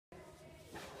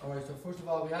Alright, so first of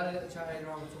all, we had a little chat earlier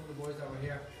on with some of the boys that were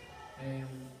here.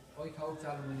 I coached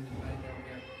Alan when he was playing down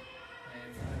here. I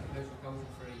had the pleasure of coaching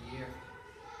for a year.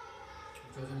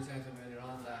 Which I was only saying to him earlier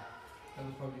on that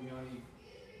was probably my only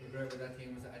regret with that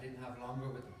team was that I didn't have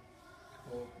longer with them.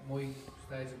 But my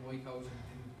stage of my coaching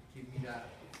didn't give me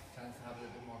that chance to have a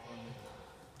little bit more fun with it.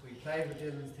 We played with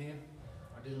Dylan's team,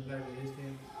 or Dylan played with his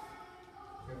team.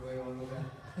 Whichever way you want to look at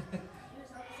it.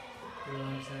 They were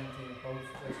on the same team, both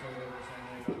played over the same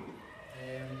age.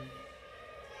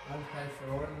 I played for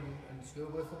Oran in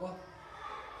schoolboy football,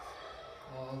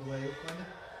 all the way up kind of.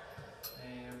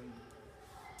 And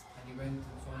he went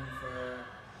and signed for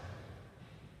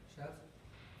Shels?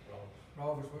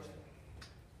 Rovers first.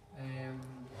 And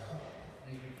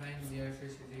he's been playing in the Irish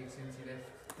District League since he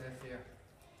left here.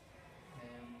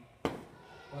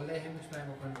 I'll let him explain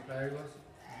what kind of player he was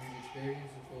and his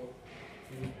experiences, but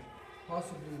he was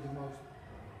possibly the most,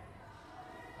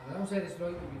 and I don't say this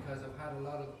lightly because I've had a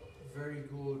lot of very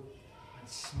good and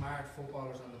smart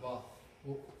footballers on the ball,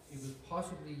 but he was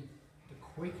possibly the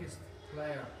quickest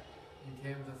player in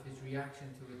terms of his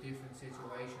reaction to a different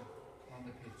situation on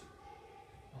the pitch.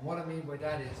 And what I mean by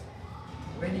that is,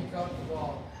 when he got the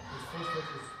ball, his first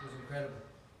touch was incredible.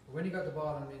 But when he got the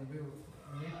ball, I mean, when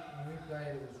we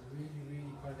played, it was really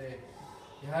kind of,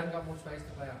 you hadn't got much space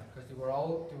to play on because they were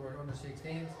under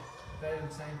 16s, played on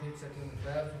the same pitch that the under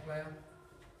 12s were playing.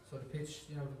 So the pitch,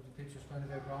 the pitch was kind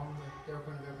of outgrown, they were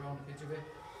kind of outgrown the pitch a bit.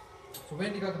 So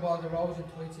when they got the ball, they were always in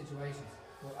tight situations.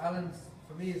 But Alan's,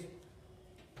 for me, is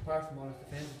apart from all his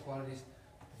defensive qualities,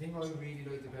 the thing I really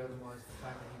liked about him was the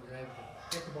fact that he was able to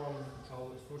get the ball under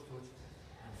control, his first touch,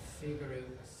 and figure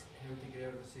out how to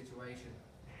get out of a situation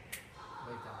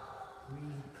like that.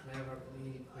 Really clever,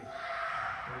 really quick.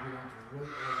 Whether we went to the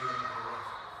right or we went to the left.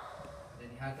 And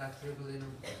then he had that dribble in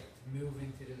him to move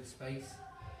into the space.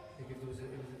 Like if there was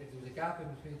a gap in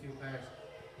between two players,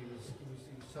 he was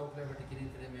so clever to get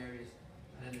into them areas.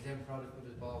 And then his end product with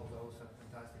his ball was always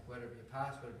fantastic. Whether it be a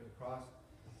pass, whether it be a cross.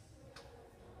 I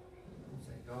wouldn't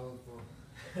say goals, but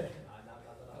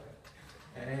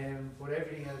but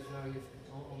everything else,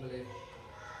 unbelievable.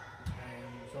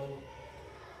 So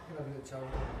we'll have a little chat.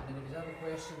 And then if you have a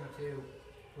question or two,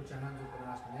 put your hands up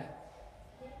and ask me.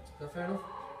 Is that fair enough?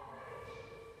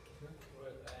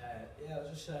 Yeah, I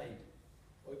was just saying,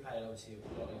 we played obviously a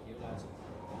lot like you lads.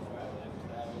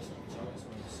 Which always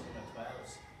when you in the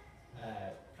 12s.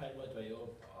 Played right the way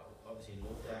up, obviously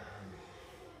loved it. And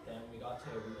then we won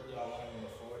the All-Ireland in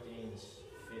the 14s,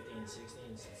 15s,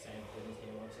 16s, the same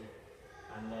team obviously.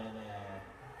 And then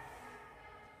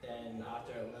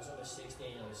after, when I was under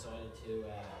 16, I decided to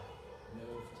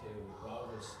move to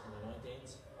Rovers in the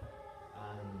 19s.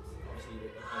 And obviously,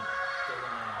 I think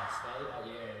Dylan stayed that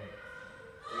year. And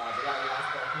the lads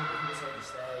but he decided to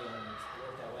stay and it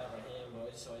worked out well for him. But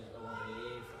I decided I wanted to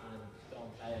leave and go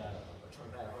and try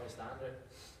and play at a higher standard.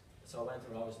 So I went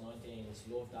to Rovers 19s,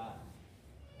 loved that.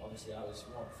 Obviously, I was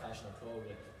more professional club,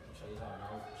 like I'm sure you all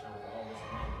know, professional Rovers.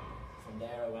 And then from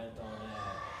there, I went on.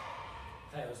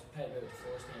 I was played about the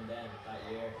first team then that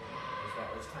year.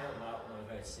 I was trying them out when I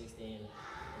was about 16,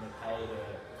 and I played a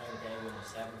game when I was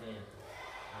 17.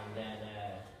 And then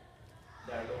I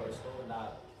was loving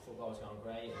that football was going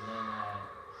great. And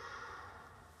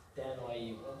then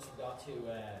once we got to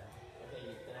I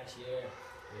think the next year,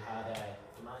 we had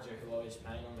the manager who I was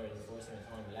playing under in the first team at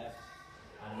the time left,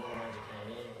 and another manager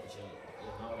came in, which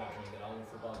you'll know that when you get older in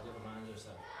football, different managers.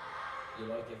 So you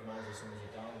like different managers as soon as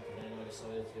you don't. And then I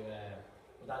decided to.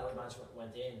 When that other manager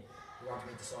went in, he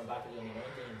wanted me to sign back with the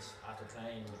under-19s after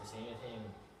playing with the senior team.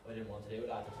 I didn't want to do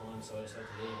that at the time, so I decided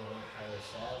to leave and I went to play with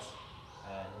Shels,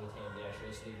 another team in the Irish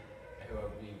District League, who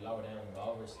would be lower down in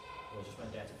Rovers. I just went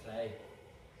there to play.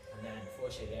 And then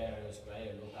first year there, it was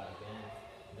great, I loved that again.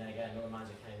 And then again, another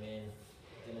manager came in,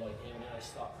 didn't like him, and then I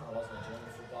stopped, wasn't enjoying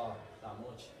the football that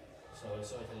much. So I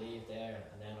decided to leave there,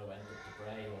 and then I went up to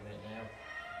Bray, where I'm at now.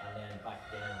 And then back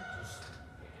then, just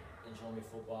enjoying my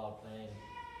football, playing.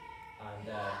 And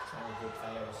trying to good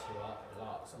players who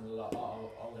are some a lot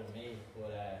older than me,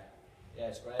 but yeah,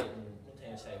 it's great. And one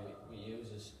thing I say we use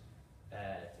is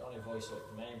the only advice, the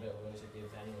main bit of advice I give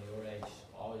to anyone your age: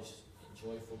 always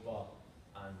enjoy football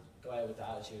and go out with the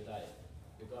attitude that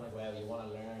you're going to go out, you want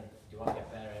to learn, you want to get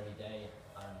better every day.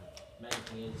 And the main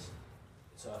thing is,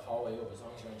 it's a whole way up. As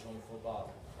long as you're enjoying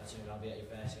football, that's when you're going to be at your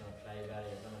best. You're going to play better,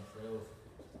 you're going to improve.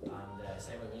 And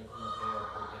same way when you come up here,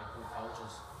 we get good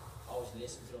coaches. Always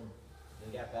listen to them.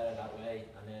 You'll get better that way,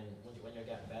 and then when you're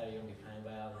getting better, you're going to be playing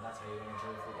well, and that's how you're going to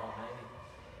enjoy football mainly.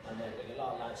 And then like a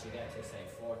lot of lads you get to say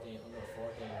 14, under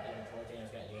 14, even 14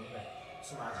 is getting younger.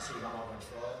 Some lads you see going over and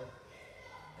trial.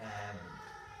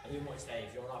 And you might say,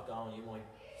 if you're not going, you might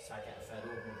start getting fed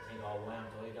up and think, oh, why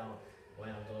aren't I going? Why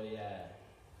aren't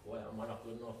why am I not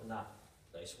good enough in that?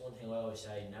 Like, it's one thing I always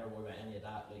say, never worry about any of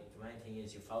that. Like, the main thing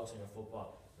is you focus on your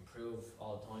football, improve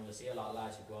all the time. You'll see a lot of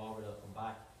lads who go over, they'll come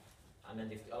back, and then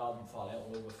a lot of them fall out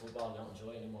and love with football, they don't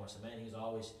enjoy it anymore. So the main thing is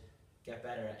always get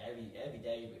better every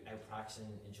day, out practicing,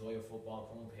 enjoy your football,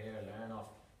 come up here, learn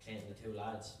off Clinton, the two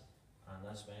lads, and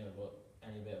that's mainly. But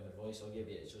any bit of advice I'll give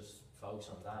you is just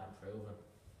focus on that, improving,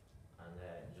 and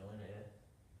enjoying it.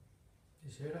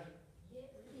 Did you hear that?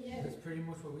 Yeah. That's pretty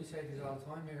much what we say to you all the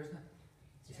time here, isn't it?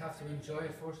 You have to enjoy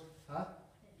it first. Huh?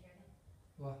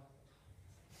 What?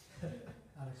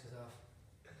 Alex is off.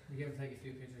 We give him take a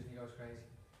few pictures and he goes crazy.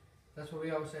 That's what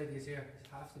we always say to you here. You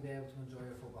have to be able to enjoy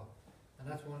your football. And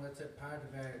that's a part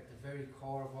of the very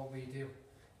core of what we do,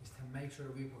 is to make sure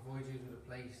that we provide you with a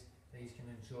place that you can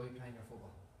enjoy playing your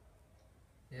football.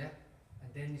 Yeah?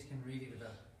 And then you can really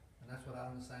develop. And that's what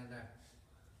Alan was saying there.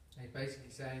 And he's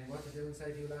basically saying, what did Dylan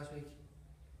say to you last week?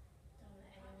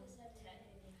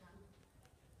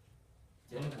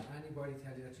 Don't let anybody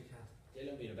tell you that you can't.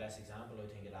 Dylan would be the best example, I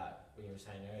think, of that. When you were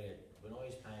saying earlier, when I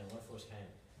was playing, when I first came,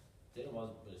 Dylan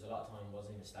was a lot of time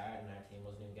wasn't even starting our team,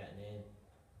 wasn't even getting in,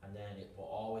 and then but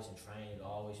always in training,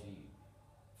 always be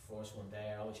first one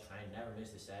there, always trained, never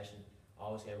missed a session,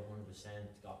 always gave 100%,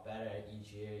 got better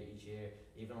each year,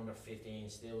 even under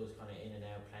 15, still was kind of in and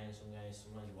out playing some games,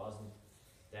 sometimes he wasn't.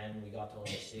 Then we got to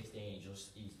under 16,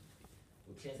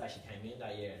 well, Clint actually came in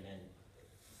that year, and then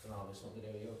I don't know if it was something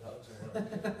to do with your coach or what.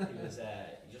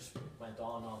 He just went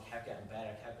on, kept getting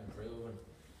better, kept improving,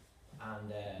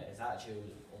 and his attitude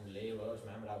was unbelievable. I always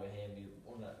remember that with him.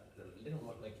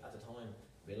 Like at the time,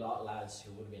 be a lot of lads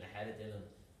who would have been ahead of Dylan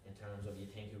in terms of you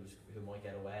think who might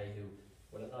get away, who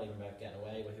well not even about getting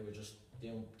away, but who were just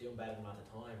doing better than him at the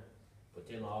time. But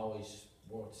Dylan always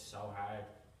worked so hard,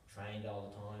 trained all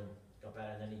the time, got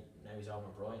better, and then now he's over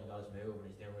in Brighton, got his move,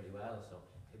 and he's doing really well. So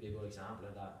he'd be a good example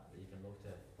of that you can look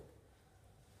to.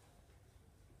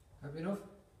 Happy enough?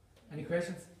 Any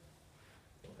questions?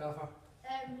 Go for.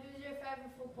 Who's your favourite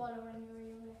footballer when you were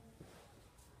younger?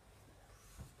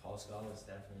 Paul Scholes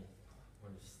definitely,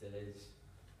 one of still is.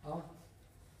 Oh,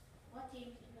 What team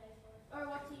did you play for? Or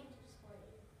what team did you support?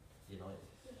 United.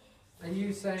 are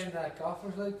you saying that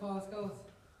golfers like Paul Scholes?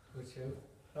 Good show.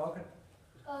 Rogan?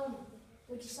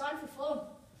 Would you sign for fun?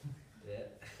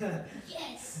 Yeah.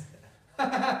 Yes!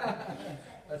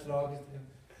 That's Rogan's team.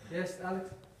 Yes, Alex?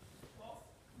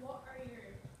 What are your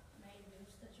main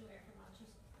boots that you wear for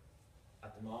matches?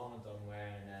 At the moment I'm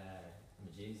wearing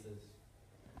Majestas.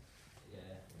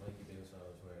 Yeah, Nike boots I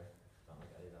always wear. Don't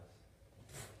like Adidas.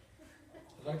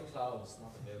 I like the clothes,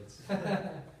 not the boots.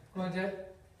 Go on, Jay.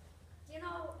 Do you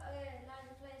know a lad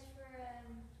who plays for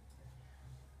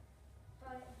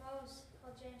Bowes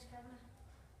called James Kavanagh?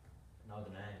 Know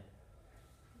the name.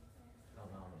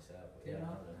 Don't know myself, but Do you yeah,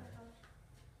 know? know the name.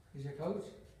 He's your coach?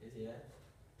 Is he? Yeah.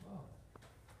 Oh.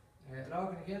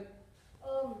 Rogan again?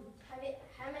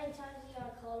 How many times have you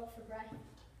got to call up for Bray?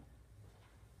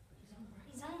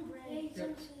 He's on Bray. Yeah.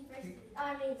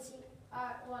 I mean, see,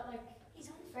 he's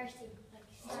on the first team. Like,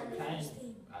 he's Oh, on the playing first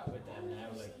team. with them now,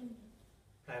 like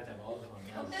play with them all the time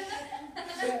now.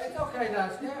 Yeah, it's okay to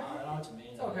ask, yeah. I know what you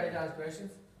mean. It's okay to ask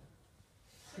questions.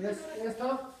 Yes,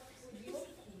 Tom?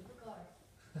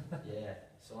 Yeah,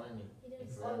 sign me. He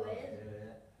does. Forever. Oh,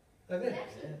 Yeah. That's it?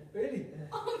 Actually, Really?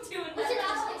 Yeah. I'm doing that. What's it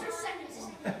ask? It's a second.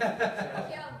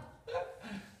 Yeah.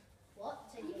 What?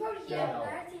 You probably Yeah. get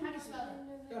our team as well.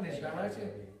 You're on Instagram, aren't you?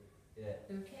 Yeah.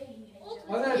 Okay.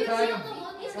 I'm gonna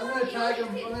tag him.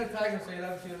 I'm gonna tag him so you'll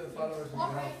have a few little followers.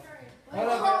 Hold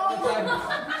on, I'll tag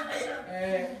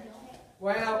him.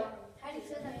 Why now? How do you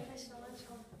feel that professional lunch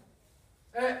come?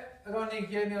 I don't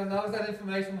think anyone knows that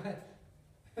information, man.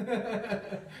 Not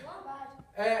bad.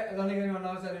 I don't think anyone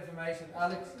knows that information.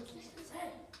 Alex?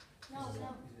 No.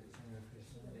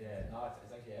 Yeah. No,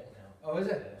 it's actually out now. Oh, is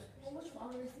it? Yeah. How much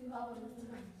followers do you have on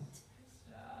Instagram?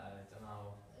 I don't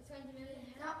know. 20 million.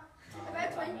 No. No, About not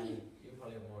that 20. many. You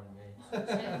probably have more than me.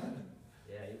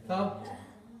 Yeah, you Tom?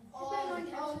 more than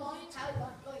me.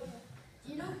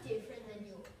 You look different than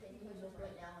you look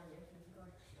right now on your FIFA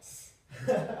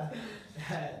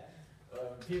card.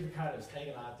 People kind of was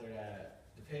taken after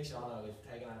the picture on it was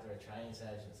taken after a training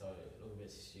session, so it looked a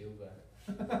bit stupid.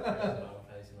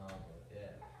 Facing on, but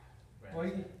yeah.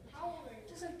 Mikey? How old are you?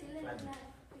 Just like Dylan in that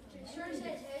picture. Sure, his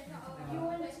hair's not over. Yeah. You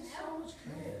went into so much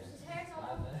clubs. His hair's not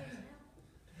Bad,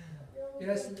 over.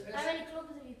 Yes. How many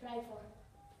clubs have you played for?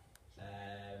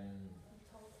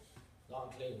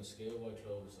 Not including schoolboy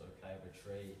clubs, so I played with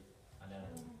 3, and then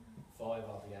 5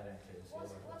 altogether including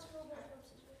schoolboy clubs. What's clubs?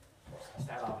 I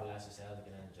started off with Leicester Celtic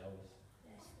and then Joe's.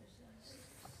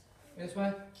 This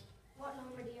way? What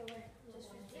number do you wear?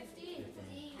 Just 15.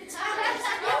 15. It's hard.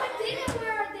 No, I didn't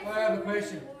wear a different I have a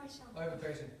question. number, so. I have a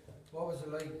question. What was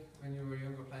it like when you were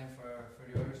younger playing for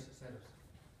the Irish setups?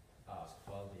 Oh, it's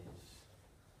quality.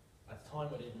 At the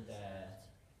time, I didn't,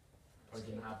 probably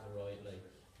didn't have the right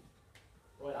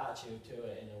attitude to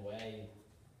it in a way.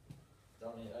 I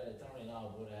don't really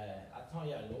know, but at the time,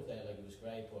 yeah, I loved it. Like, it was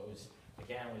great, but it was,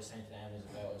 again, what I was saying to them is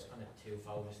about, I was kind of too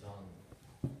focused on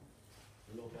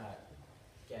looking at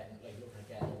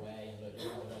getting away and looking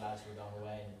at other lads who were going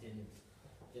away, and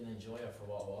didn't enjoy it for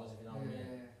what it was, if you know what I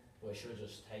mean. But I should have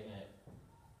just taken it,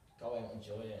 go out and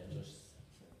enjoy it, and just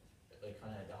like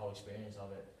kind of the whole experience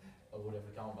of it. I would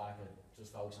have gone back and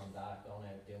just focus on that, going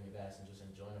out, doing my best, and just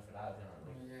enjoying it for that. You know,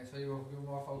 like, Yeah, so you were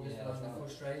more focused on the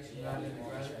frustration yeah, rather than the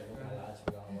more gratitude. frustrated with my lads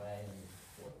who were going away, and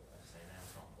but I say now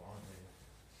it's not important.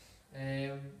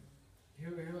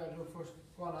 Really. Who had look first?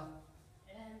 Go on.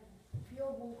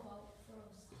 Pure one quote for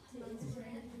us.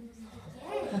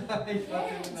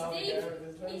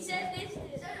 He said this.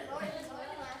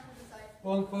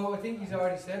 One quote, I think he's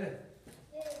already said it,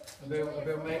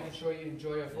 about making sure you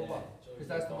enjoy your football, because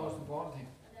that's the most important thing.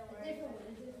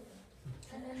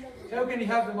 How can you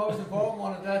have the most important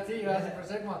one at that too, asking for a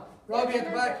second one? Robbie at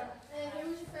the back. Who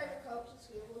was your favourite coach in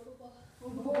school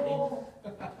football?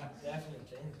 Definitely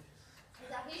Clint.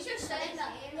 He's just saying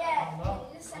that. No.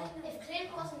 He's just saying that. If Clint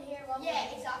wasn't here, what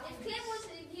Exactly. If Clint was,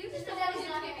 he was just going to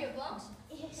give you a box.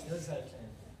 Still say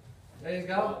Clint. There you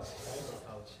go. Favourite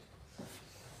coach.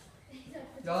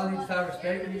 Y'all need to start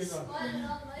respecting you.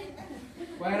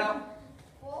 Wait up.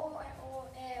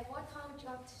 What time did you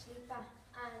go to sleep at?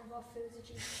 And what foods did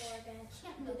you eat before again?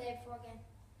 The day before again?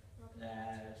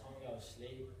 Time to go to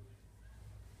sleep.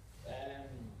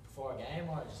 Before a game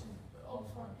or just all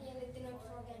the time? Yeah, like the night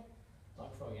before again. Not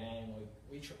before a game.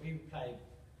 We play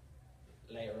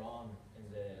later on in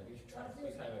the. We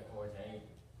play about quarter to 8.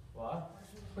 What?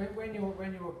 When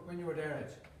you were their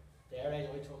age. Their age,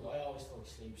 I always took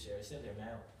sleep serious. Still do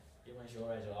now. Even at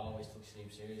your age, I always took sleep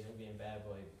serious. I'd be in bed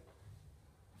by.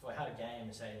 If I had a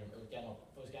game, say if I was getting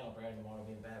up early in the morning,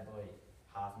 I'd be in bed by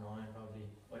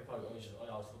 9:30 probably. I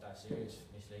always took that serious.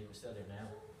 My sleep, I still do now.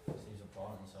 Sleep's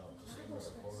important, so just sleep for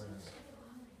recovering and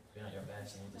being at your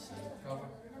best. You need to sleep. Cover.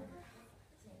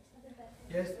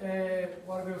 Yes.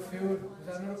 What about food? Was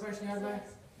that another question you had, mate?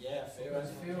 Yeah, food.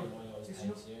 What's food? I always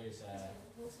take serious.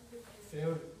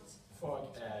 Food.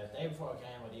 Day before a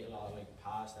game, I'd eat a lot of like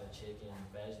pasta, chicken,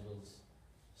 vegetables,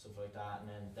 stuff like that. And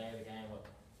then day of the game,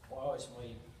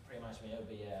 pretty much meal would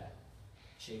be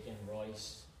chicken,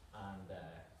 rice, and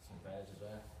some veg as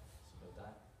well, stuff like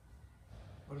that.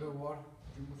 What about water?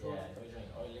 Yeah,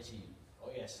 I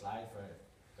get slagged for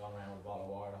going around with a bottle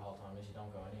of water the whole time. If you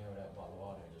don't go anywhere without a bottle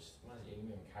of water, you can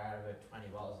even carry about 20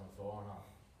 bottles on the floor and all.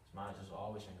 It's mad, just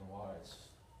always drinking water. It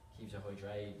keeps you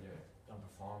hydrated. You're going to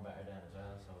perform better then as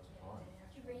well, so it's important.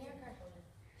 Did you bring your car?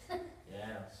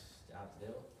 Yeah, you have to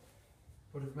do it.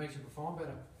 But it makes you perform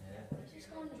better. Yeah. Just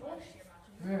go in the bush.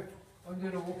 Come here. I'm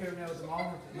doing a walkout now at the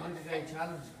moment, a 90-day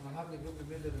challenge, and I'm having to go up in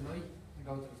the middle of the night and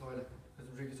go to the toilet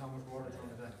because I'm drinking so much water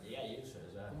during the day. You get used to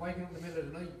it as well. I'm waking up in the middle of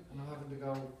the night and I'm having to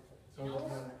go to the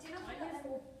toilet. Do you know I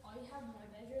have my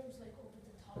bedrooms like up at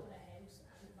the top of the house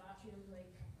and the bathroom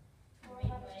like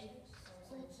midway.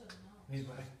 So no.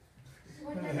 Midway.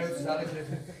 The house is adequate.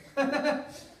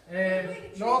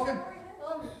 Lorcan,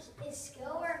 Is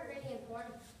skill work really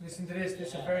important? listen to this. This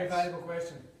is a very valuable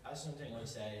question. That's something I'd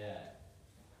say,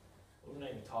 I wouldn't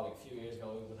even thought, like a few years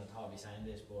ago, we wouldn't have thought I'd be saying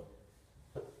this, but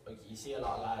like you see a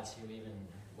lot of lads who even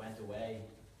went away,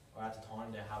 or at the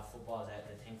time they have footballs out,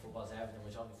 they think football's everything,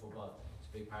 which obviously football is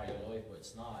a big part of your life, but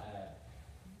it's not,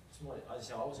 it's more, as I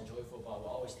say, I always enjoy football, but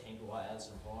I always think of what else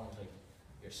is important, like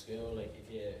your school, like if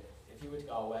you were to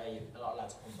go away, a lot of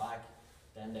lads come back,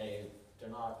 then they're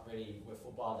not really, with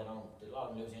football, a lot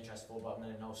of them lose interest in football, and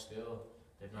then they've no school,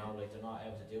 they're not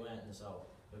able to do anything, so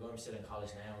we're going to be still in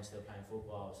college now and still playing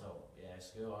football, so yeah,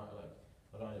 school, like,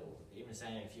 I don't know, even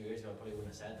saying a few years ago I probably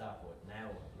wouldn't have said that, but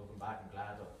now, looking back, I'm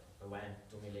glad that I went,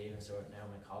 done my leaving cert, now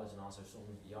I'm in college and also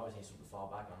something, you always need something to fall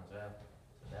back on as well,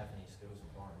 so definitely school's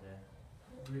important there.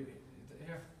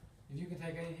 Here, if you can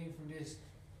take anything from this,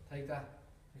 take that,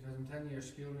 because I'm telling you, your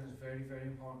schooling is very, very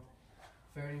important.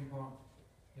 Very important.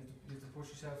 You have to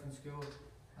push yourself in school.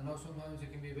 I know sometimes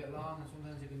it can be a bit long and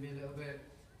sometimes it can be a little bit,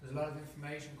 there's a lot of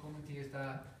information coming to you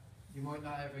that you might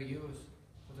not ever use,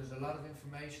 but there's a lot of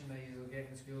information that you'll get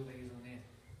in school that you don't need.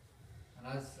 And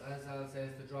as Al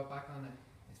says, to drop back on it,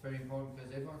 it's very important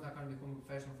because everyone's not going to become a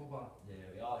professional footballer. Yeah,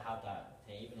 we all have that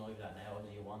thing, even though you've that now,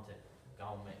 do you want to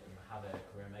go and have a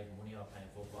career making money off playing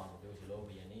football and do what you love,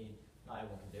 but you need, not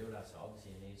everyone can do that, so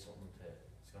obviously you need something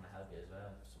that's going to help you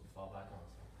fall back on.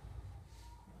 So.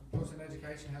 Plus, an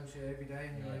education helps you every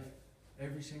day in your life,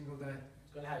 every single day.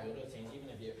 It's going to have other things, even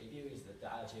if you use the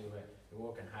attitude where you're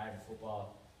working hard in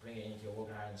football, bring it into your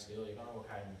working hard in school, you're going to work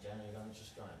hard in general, you're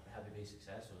just going to help you be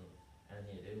successful in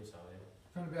anything you do. So, yeah.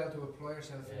 Trying to be able to apply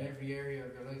yourself in every area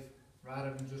of your life rather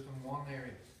than just in one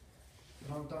area.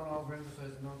 Don't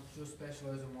overemphasize and don't just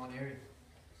specialise in one area.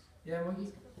 Yeah, Mikey?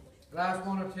 Last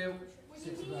one or two. When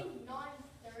you mean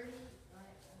 9:30,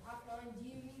 half 9, do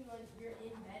you mean like you're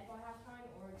in bed by half 9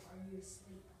 or are you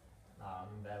asleep? Nah,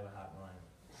 I'm in bed with half 9.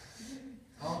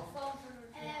 Oh,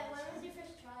 When was your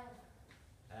first trial?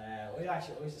 I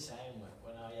was the same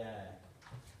when I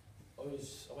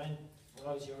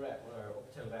was younger, or up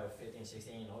till about 15,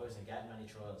 16, I wasn't getting many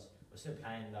trials. I was still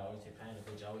playing though, I was still playing the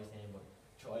good Joey's team, but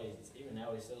tries, even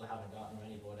now I still haven't gotten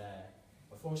many, but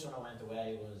my first one I went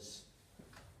away was,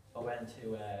 I went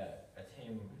to a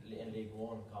team in League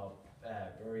One called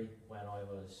Bury when I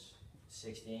was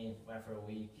 16, went for a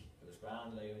week, it was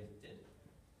grand, like it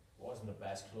wasn't the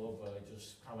best club, but I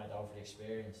just kind of went over for the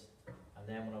experience. And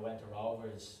then when I went to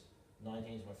Rovers,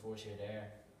 19 is my first year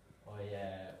there,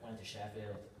 I went to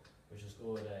Sheffield, which was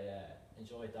good. I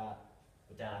enjoyed that.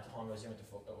 But then at the time when I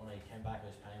came back, I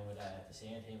was playing with the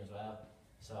senior team as well.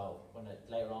 So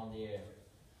later on the year,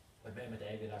 I'd been with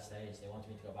David at that stage. They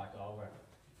wanted me to go back over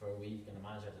for a week, and the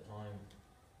manager at the time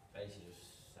basically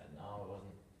just said no,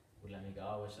 would let me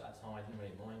go. Which at the time I didn't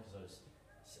really mind because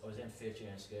I was in 5th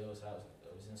year in school, so I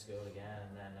was in school again,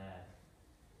 and then I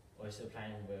was still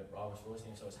playing with Rovers first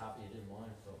team, so I was happy I didn't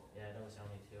mind. But yeah, that was the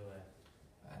only two and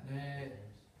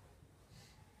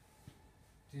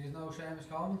do you know Seamus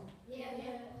Coleman? Yeah.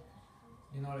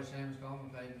 You know that Seamus Coleman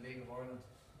played in the League of Ireland.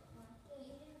 He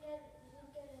didn't get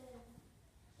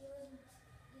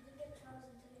trials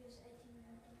until he was 18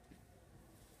 or 19.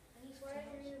 And he's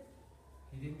wearing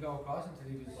He didn't go across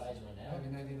until he was What age am I now?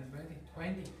 maybe 19 or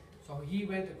 20. So he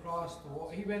went across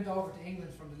he went over to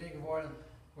England from the League of Ireland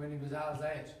when he was Al's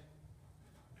age.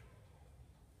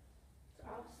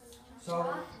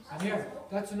 So, and here,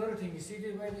 that's another thing. You see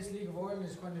the way this League of Ireland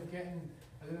is kind of getting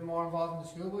a little more involved in the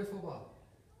schoolboy football.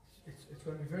 It's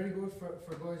going to be very good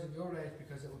for guys of your age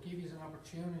because it will give you an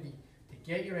opportunity to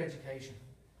get your education.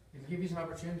 It will give you an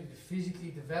opportunity to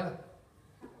physically develop.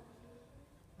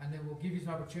 And then will give you an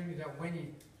opportunity that when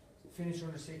you finish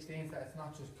under 16s, that it's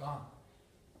not just gone.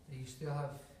 That you still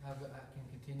can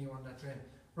continue on that trend.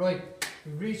 Right,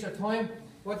 we've reached our time.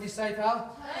 What do you say,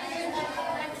 Tal?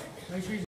 Make sure you